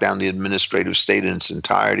strike down the administrative state in its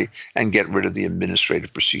entirety and get rid of the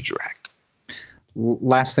Administrative Procedure Act.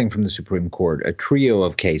 Last thing from the Supreme Court, a trio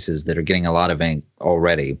of cases that are getting a lot of ink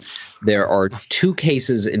already. There are 2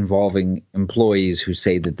 cases involving employees who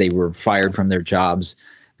say that they were fired from their jobs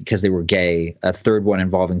because they were gay, a third one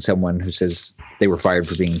involving someone who says they were fired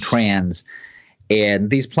for being trans. And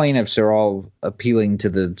these plaintiffs are all appealing to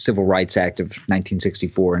the Civil Rights Act of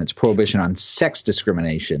 1964 and its prohibition on sex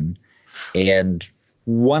discrimination. And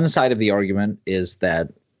one side of the argument is that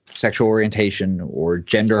sexual orientation or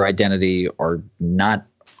gender identity are not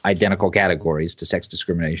identical categories to sex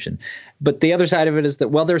discrimination. But the other side of it is that,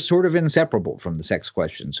 well, they're sort of inseparable from the sex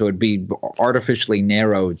question. So it'd be artificially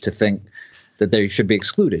narrow to think that they should be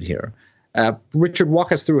excluded here. Richard,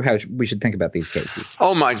 walk us through how we should think about these cases.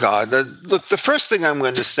 Oh, my God. Look, the first thing I'm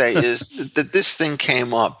going to say is that this thing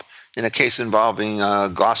came up in a case involving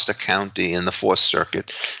Gloucester County in the Fourth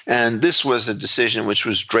Circuit. And this was a decision which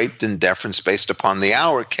was draped in deference based upon the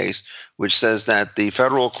Auer case, which says that the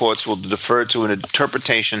federal courts will defer to an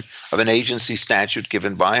interpretation of an agency statute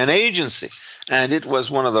given by an agency. And it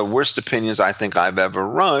was one of the worst opinions I think I've ever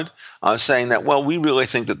read, saying that, well, we really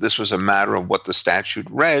think that this was a matter of what the statute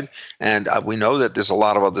read. And we know that there's a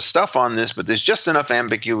lot of other stuff on this, but there's just enough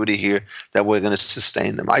ambiguity here that we're going to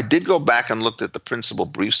sustain them. I did go back and looked at the principal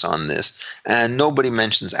briefs on this, and nobody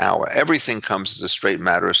mentions Auer. Everything comes as a straight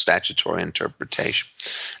matter of statutory interpretation.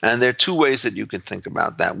 And there are 2 ways that you can think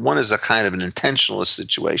about that. One is a kind of an intentionalist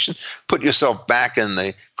situation. Put yourself back in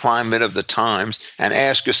the climate of the times and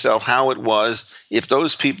ask yourself how it was if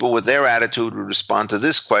those people with their attitude would respond to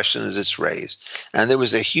this question as it's raised. And there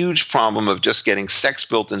was a huge problem of just getting sex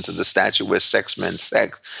built into the statute where sex meant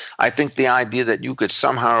sex. I think the idea that you could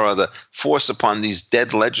somehow or other force upon these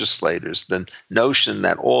dead legislators the notion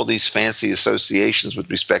that all these fancy associations with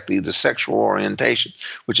respect to either sexual orientation,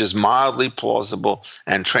 which is mildly plausible,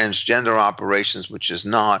 and transgender operations, which is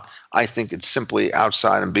not, I think it's simply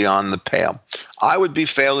outside and beyond the pale. I would be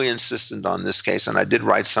fairly insistent on this case, and I did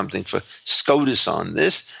write something for SCOTUS on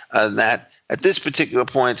this, that at this particular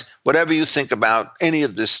point, whatever you think about any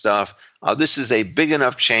of this stuff, this is a big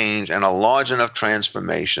enough change and a large enough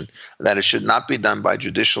transformation that it should not be done by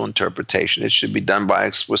judicial interpretation. It should be done by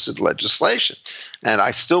explicit legislation. And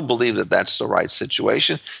I still believe that that's the right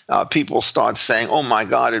situation. People start saying, oh, my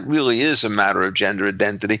God, it really is a matter of gender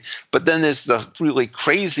identity. But then there's the really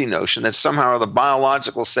crazy notion that somehow the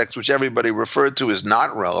biological sex, which everybody referred to, is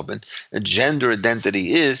not relevant, and gender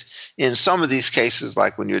identity is. In some of these cases,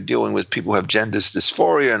 like when you're dealing with people who have gender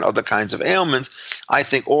dysphoria and other kinds of ailments, I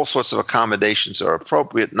think all sorts of accommodations are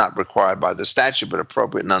appropriate, not required by the statute, but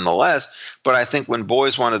appropriate nonetheless. But I think when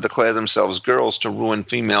boys want to declare themselves girls to ruin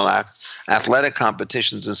female athletic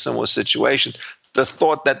competitions in similar situations, the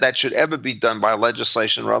thought that that should ever be done by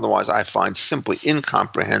legislation or otherwise, I find simply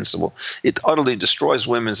incomprehensible. It utterly destroys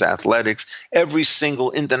women's athletics. Every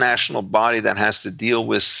single international body that has to deal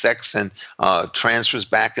with sex and transfers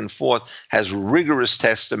back and forth has rigorous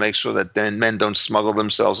tests to make sure that men don't smuggle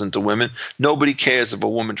themselves into women. Nobody cares if a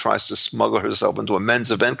woman tries to smuggle herself into a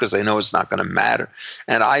men's event because they know it's not going to matter.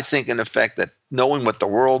 And I think, in effect, that knowing what the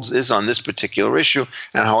world is on this particular issue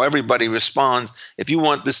and how everybody responds, if you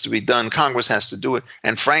want this to be done, Congress has to do it.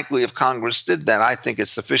 And frankly, if Congress did that, I think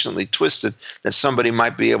it's sufficiently twisted that somebody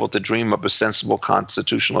might be able to dream up a sensible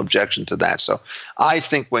constitutional objection to that. So I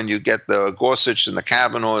think when you get the Gorsuch and the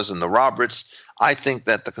Kavanaughs and the Roberts, I think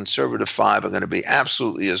that the conservative 5 are going to be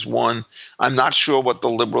absolutely as one. I'm not sure what the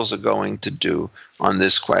liberals are going to do on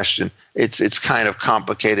this question. It's kind of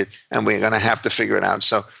complicated, and we're going to have to figure it out.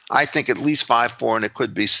 So I think at least 5-4, and it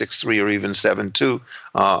could be 6-3 or even 7-2.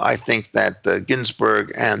 I think that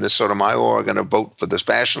Ginsburg and the Sotomayor are going to vote for the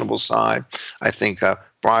fashionable side. I think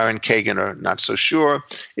Breyer and Kagan are not so sure.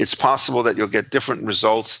 It's possible that you'll get different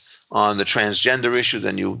results on the transgender issue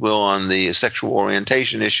than you will on the sexual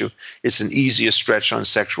orientation issue. It's an easier stretch on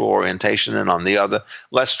sexual orientation and on the other,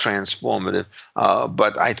 less transformative.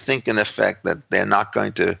 But I think, in effect, that they're not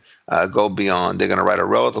going to go beyond. They're going to write a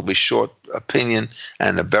relatively short opinion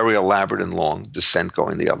and a very elaborate and long dissent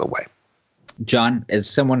going the other way. John, as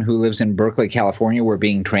someone who lives in Berkeley, California, where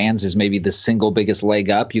being trans is maybe the single biggest leg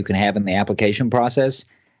up you can have in the application process,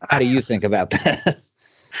 how do you think about that?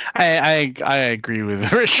 I agree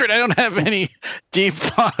with Richard. I don't have any deep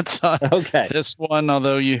thoughts on this one,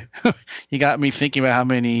 although you got me thinking about how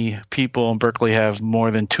many people in Berkeley have more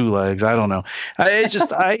than 2 legs. I don't know. I just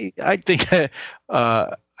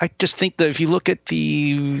think that if you look at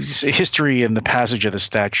the history and the passage of the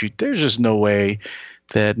statute, there's just no way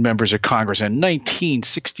that members of Congress in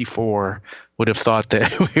 1964 would have thought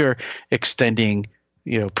that we were extending,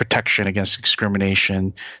 protection against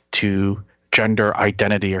discrimination to gender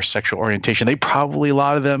identity or sexual orientation. They probably, a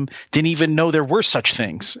lot of them, didn't even know there were such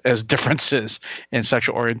things as differences in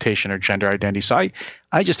sexual orientation or gender identity. So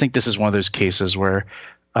I just think this is one of those cases where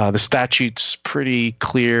the statute's pretty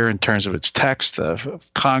clear in terms of its text.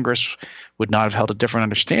 Congress would not have held a different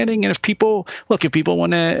understanding. And if people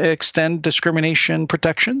want to extend discrimination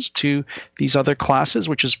protections to these other classes,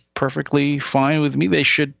 which is perfectly fine with me, they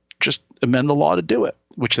should just amend the law to do it,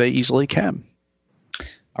 which they easily can.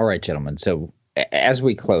 All right, gentlemen. So as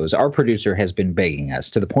we close, our producer has been begging us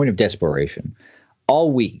to the point of desperation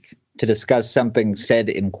all week to discuss something said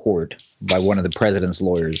in court by one of the president's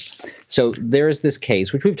lawyers. So there is this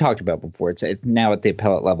case, which we've talked about before. It's now at the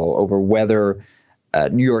appellate level over whether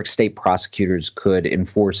New York state prosecutors could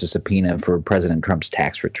enforce a subpoena for President Trump's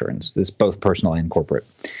tax returns. This is both personal and corporate.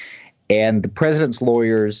 And the president's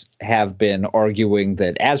lawyers have been arguing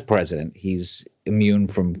that as president, he's immune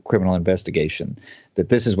from criminal investigation, that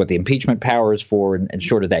this is what the impeachment power is for, and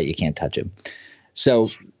short of that, you can't touch him. So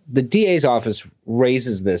the DA's office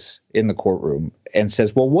raises this in the courtroom and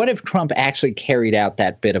says, well, what if Trump actually carried out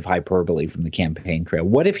that bit of hyperbole from the campaign trail?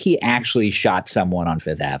 What if he actually shot someone on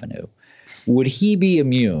Fifth Avenue? Would he be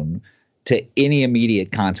immune to any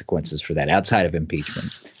immediate consequences for that outside of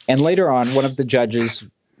impeachment? And later on, one of the judges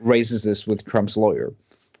raises this with Trump's lawyer.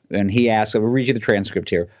 And he asks, I'll read you the transcript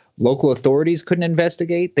here. Local authorities couldn't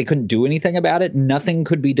investigate. They couldn't do anything about it. Nothing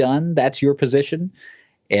could be done. That's your position.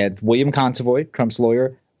 And William Consovoy, Trump's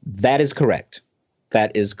lawyer, that is correct.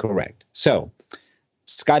 That is correct. So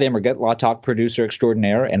Scott Immergut, Law Talk producer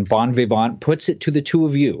extraordinaire, and bon vivant puts it to the two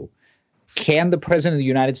of you. Can the president of the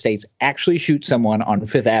United States actually shoot someone on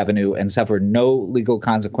Fifth Avenue and suffer no legal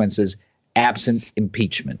consequences absent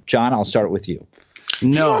impeachment? John, I'll start with you.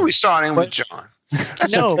 No. Are we starting with John?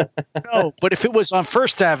 No. But if it was on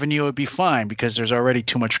First Avenue, it would be fine because there's already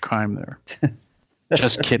too much crime there.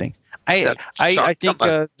 Just kidding. I think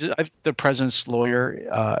the president's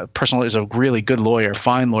lawyer, personally, is a really good lawyer,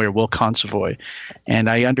 fine lawyer, Will Consovoy. And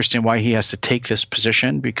I understand why he has to take this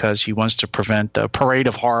position because he wants to prevent a parade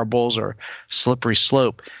of horribles or slippery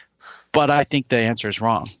slope. But I think the answer is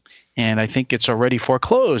wrong. And I think it's already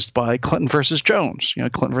foreclosed by Clinton versus Jones.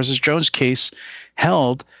 Clinton versus Jones case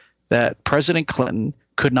held that President Clinton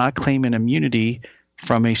could not claim an immunity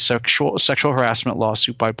from a sexual harassment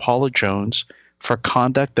lawsuit by Paula Jones for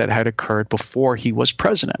conduct that had occurred before he was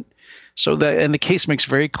president. And the case makes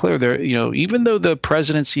very clear there, even though the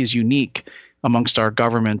presidency is unique amongst our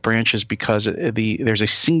government branches because there's a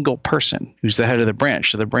single person who's the head of the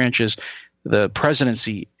branch. So the branches, the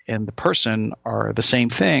presidency and the person are the same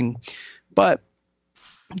thing. But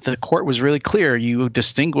the court was really clear.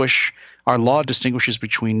 Our law distinguishes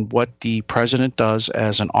between what the president does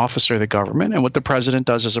as an officer of the government and what the president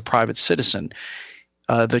does as a private citizen.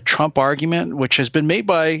 The Trump argument, which has been made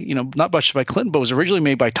by, not much by Clinton, but was originally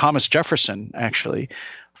made by Thomas Jefferson, actually,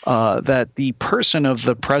 that the person of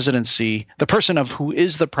the presidency, the person of who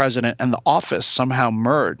is the president and the office somehow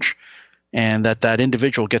merge, and that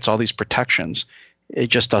individual gets all these protections, it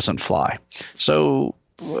just doesn't fly. So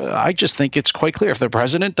I just think it's quite clear. If the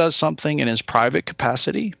president does something in his private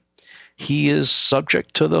capacity, he is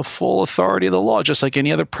subject to the full authority of the law, just like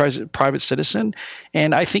any other private citizen.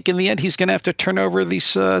 And I think in the end, he's going to have to turn over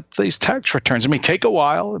these tax returns. It may take a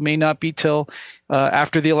while. It may not be till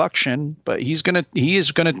after the election, but he is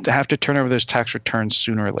going to have to turn over those tax returns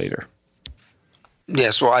sooner or later.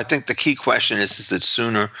 Yes, well, I think the key question is it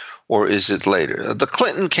sooner or is it later? The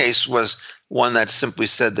Clinton case was one that simply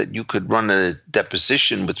said that you could run a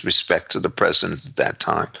deposition with respect to the president at that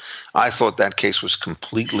time. I thought that case was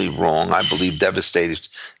completely wrong. I believe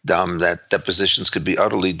that depositions could be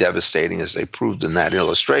utterly devastating, as they proved in that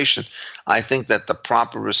illustration. I think that the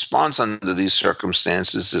proper response under these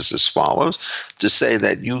circumstances is as follows: to say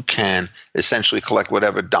that you can essentially collect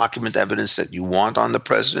whatever document evidence that you want on the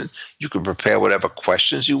president. You can prepare whatever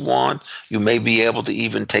questions you want. You may be able to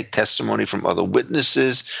even take testimony from other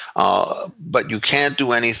witnesses, but you can't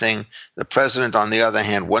do anything. The president, on the other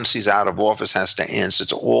hand, once he's out of office, has to answer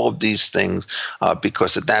to all of these things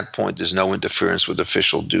because at that point there's no interference with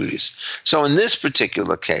official duties. So in this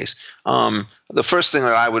particular case, the first thing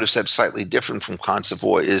that I would have said slightly different from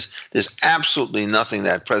Consovoy is there's absolutely nothing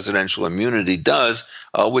that presidential immunity does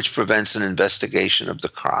which prevents an investigation of the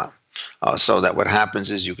crime. So that what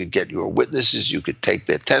happens is you could get your witnesses, you could take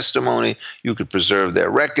their testimony, you could preserve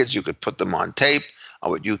their records, you could put them on tape.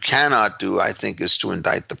 What you cannot do, I think, is to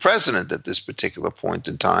indict the president at this particular point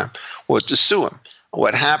in time or to sue him.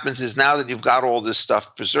 What happens is now that you've got all this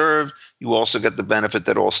stuff preserved, you also get the benefit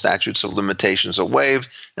that all statutes of limitations are waived.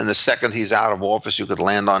 And the second he's out of office, you could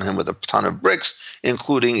land on him with a ton of bricks,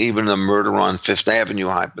 including even the murder on Fifth Avenue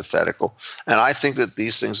hypothetical. And I think that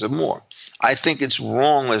these things are more. I think it's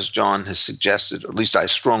wrong, as John has suggested, or at least I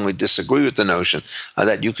strongly disagree with the notion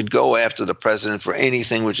that you could go after the president for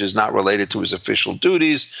anything which is not related to his official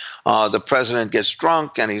duties. The president gets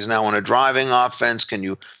drunk and he's now on a driving offense. Can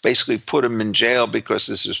you basically put him in jail because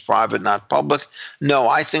this is private, not public? No,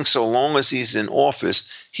 I think so long as he's in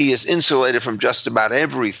office, he is insulated from just about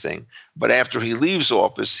everything. But after he leaves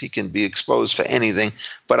office, he can be exposed for anything.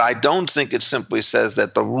 But I don't think it simply says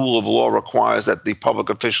that the rule of law requires that the public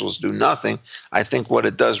officials do nothing. I think what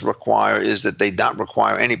it does require is that they don't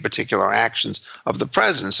require any particular actions of the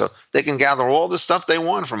president. So they can gather all the stuff they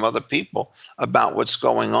want from other people about what's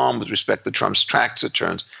going on with respect to Trump's tax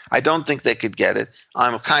returns. I don't think they could get it.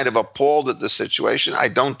 I'm kind of appalled at the situation. I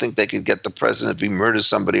don't think they could get the president if he murders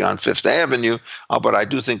somebody on Fifth Avenue, but I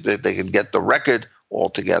do think that they could get the record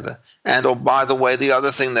altogether. And oh, by the way, the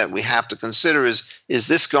other thing that we have to consider is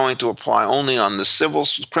this going to apply only on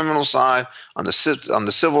the criminal side, on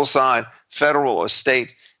the civil side, federal or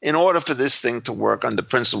state? In order for this thing to work under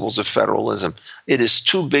principles of federalism, it is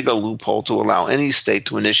too big a loophole to allow any state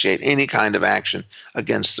to initiate any kind of action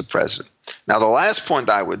against the president. Now, the last point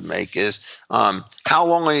I would make is how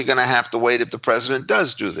long are you going to have to wait if the president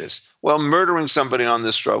does do this? Well, murdering somebody on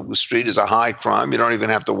the street is a high crime. You don't even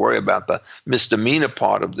have to worry about the misdemeanor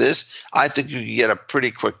part of this. I think you can get a pretty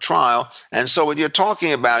quick trial. And so what you're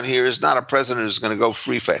talking about here is not a president who's going to go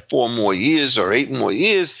free for 4 more years or 8 more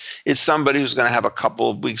years. It's somebody who's going to have a couple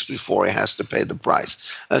of weeks before he has to pay the price.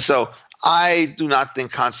 And so I do not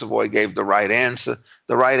think Consovoy gave the right answer.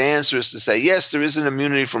 The right answer is to say, yes, there is an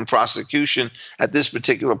immunity from prosecution at this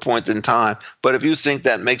particular point in time. But if you think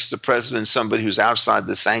that makes the president somebody who's outside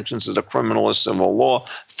the sanctions of the criminal or civil law,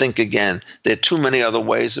 think again. There are too many other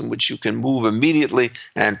ways in which you can move immediately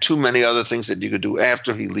and too many other things that you could do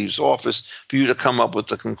after he leaves office for you to come up with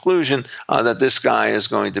the conclusion that this guy is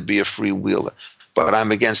going to be a freewheeler. But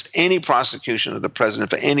I'm against any prosecution of the president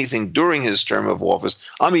for anything during his term of office.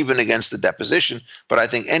 I'm even against the deposition, but I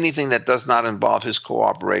think anything that does not involve his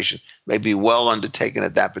cooperation may be well undertaken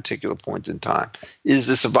at that particular point in time. Is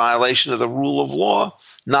this a violation of the rule of law?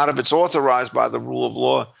 Not if it's authorized by the rule of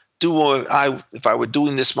law. If I were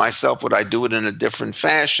doing this myself, would I do it in a different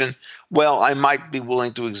fashion? Well, I might be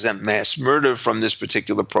willing to exempt mass murder from this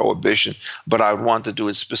particular prohibition, but I would want to do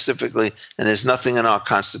it specifically, and there's nothing in our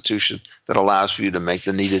Constitution that allows for you to make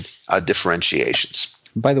the needed differentiations.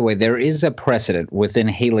 By the way, there is a precedent within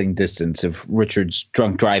hailing distance of Richard's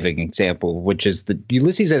drunk driving example, which is that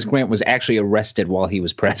Ulysses S. Grant was actually arrested while he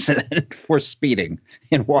was president for speeding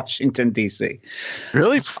in Washington, D.C.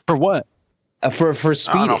 Really? For what? For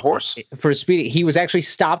speeding. On a horse? For speeding. He was actually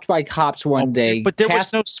stopped by cops one day. But there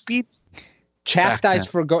was no speed.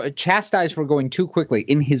 Chastised for going too quickly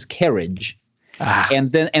in his carriage.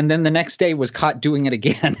 And then the next day was caught doing it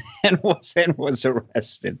again and was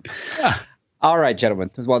arrested. All right,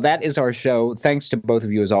 gentlemen. Well, that is our show. Thanks to both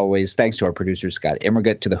of you, as always. Thanks to our producer, Scott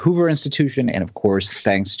Immergut, to the Hoover Institution, and, of course,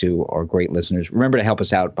 thanks to our great listeners. Remember to help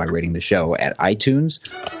us out by rating the show at iTunes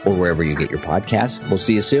or wherever you get your podcasts. We'll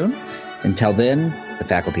see you soon. Until then, the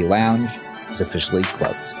Faculty Lounge is officially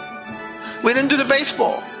closed. We didn't do the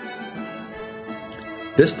baseball.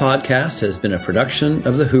 This podcast has been a production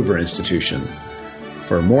of the Hoover Institution.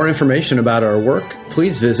 For more information about our work,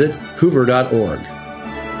 please visit hoover.org.